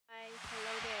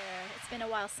been a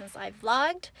while since I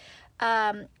vlogged,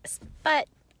 but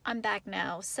I'm back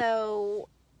now. So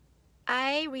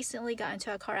I recently got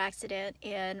into a car accident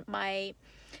and my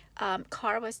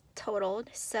car was totaled,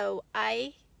 so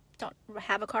I don't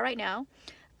have a car right now.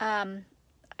 I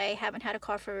haven't had a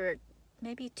car for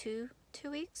maybe two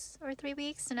weeks or 3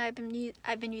 weeks, and I've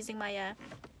been using my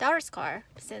daughter's car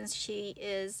since she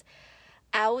is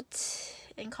out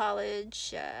in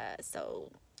college.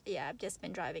 So yeah, I've just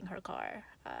been driving her car.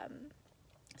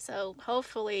 So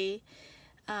hopefully,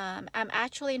 I'm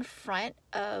actually in front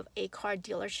of a car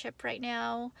dealership right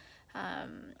now.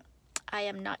 I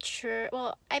am not sure.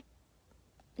 Well,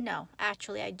 no,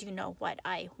 actually, I do know what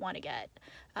I want to get.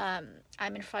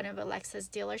 I'm in front of a Lexus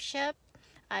dealership.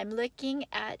 I'm looking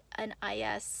at an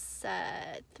IS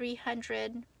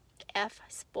 300F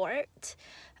Sport,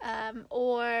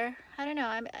 or I don't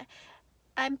know.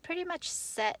 I'm pretty much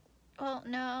set. Well,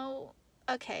 no.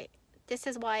 Okay, this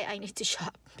is why I need to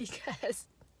shop, because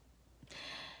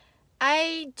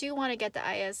I do want to get the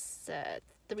IS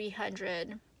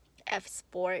 300F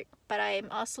Sport, but I'm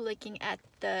also looking at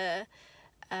the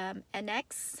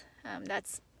NX.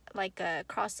 That's like a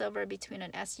crossover between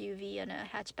an SUV and a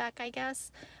hatchback, I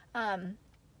guess.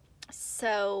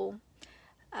 So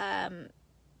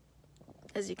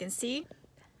as you can see,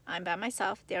 I'm by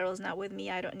myself. Daryl's not with me.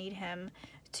 I don't need him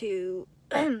to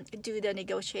do the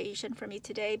negotiation for me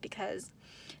today, because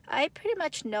I pretty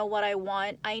much know what I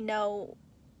want. I know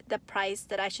the price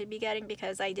that I should be getting,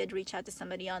 because I did reach out to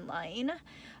somebody online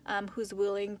who's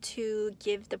willing to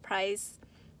give me the price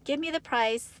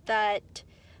that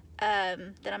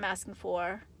that I'm asking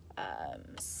for.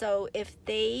 So if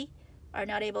they are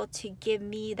not able to give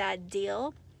me that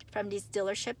deal from this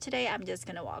dealership today, I'm just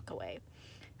gonna walk away.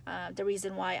 The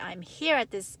reason why I'm here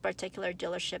at this particular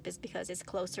dealership is because it's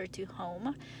closer to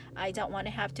home. I don't want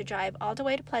to have to drive all the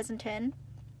way to Pleasanton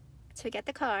to get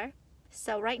the car.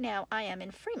 So right now I am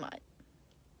in Fremont.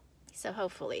 So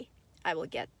hopefully I will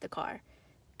get the car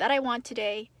that I want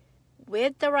today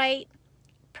with the right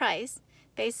price.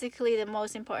 Basically, the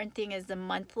most important thing is the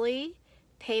monthly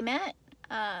payment.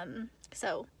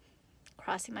 So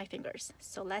crossing my fingers.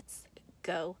 So let's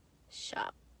go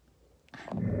shop.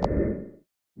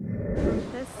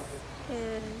 This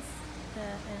is the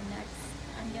next.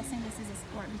 I'm guessing this is a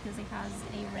Sport because it has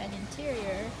a red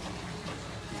interior.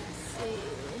 Let's see.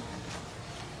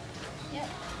 Yep,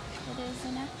 it is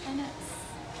an NX.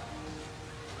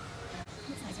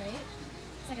 Looks nice, right?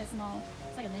 It's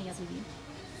like a mini SUV.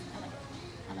 I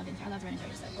like it. I love red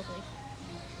interior, so hopefully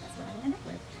that's what I will end up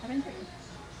with. A red interior.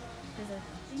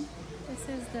 This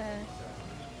is the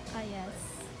IS.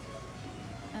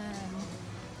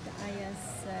 The IS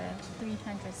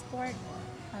 300 Sport.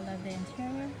 I love the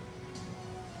interior.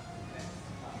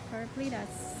 Preferably,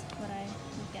 that's what I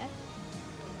would get.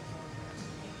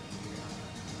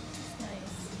 It's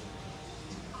nice.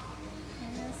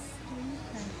 IS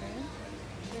 300.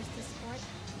 Here's the Sport.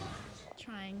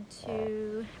 Trying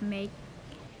to make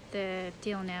the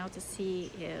deal now to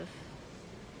see if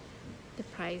the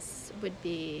price would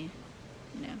be,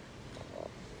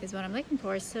 is what I'm looking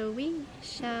for. So we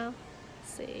shall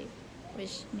see.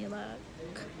 Wish me luck.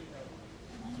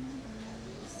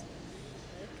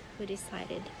 Who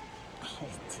decided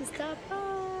to stop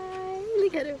by?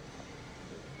 Look at him.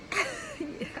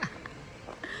 Yeah.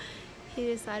 He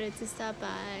decided to stop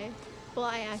by. Well,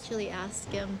 I actually asked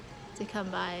him to come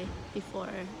by before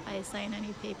I sign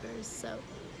any papers, so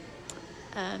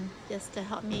just to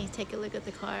help me take a look at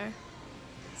the car.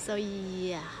 So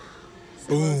yeah. So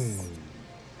boom.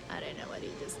 I don't know what he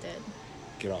just did.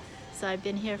 Get off. So I've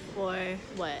been here for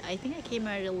what? I think I came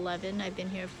at 11. I've been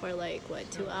here for like what,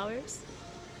 2 hours?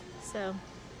 So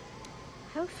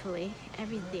hopefully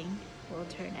everything will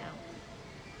turn out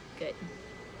good.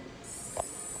 So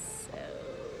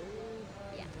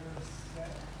yeah.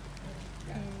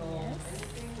 Yes.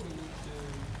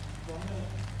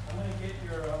 I'm gonna get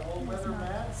your old weather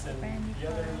mats and the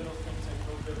other little things I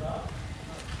told you about.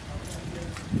 I'm gonna get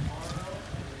it tomorrow.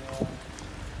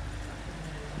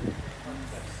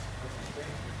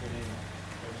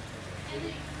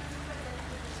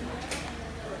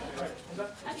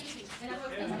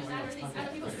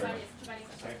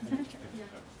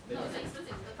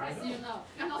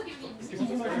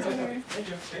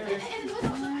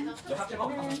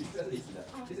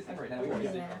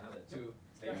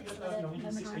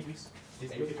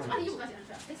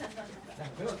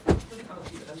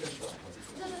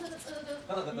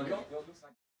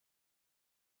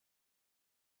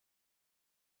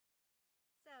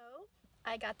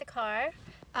 I got the car.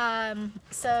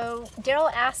 So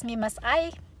Daryl asked me, must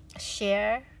I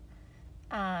share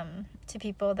to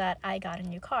people that I got a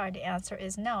new car? The answer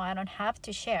is no. I don't have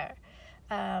to share.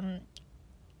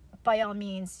 By all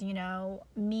means, you know,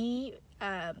 me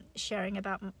sharing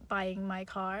about buying my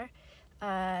car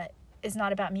is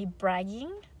not about me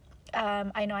bragging.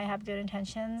 I know I have good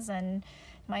intentions, and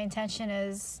my intention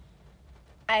is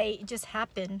I just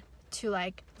happen to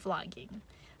like vlogging.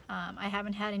 I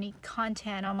haven't had any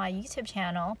content on my YouTube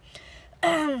channel.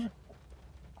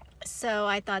 So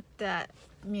I thought that,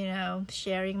 you know,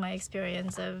 sharing my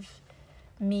experience of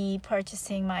me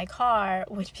purchasing my car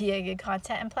would be a good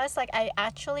content. And plus, like, I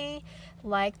actually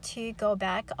like to go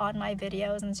back on my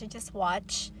videos and to just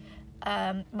watch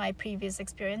my previous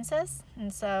experiences.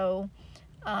 And so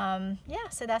yeah,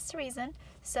 so that's the reason.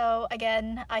 So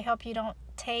again, I hope you don't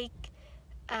take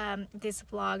this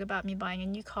vlog about me buying a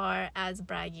new car as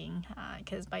bragging,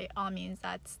 because by all means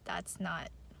that's not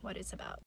what it's about.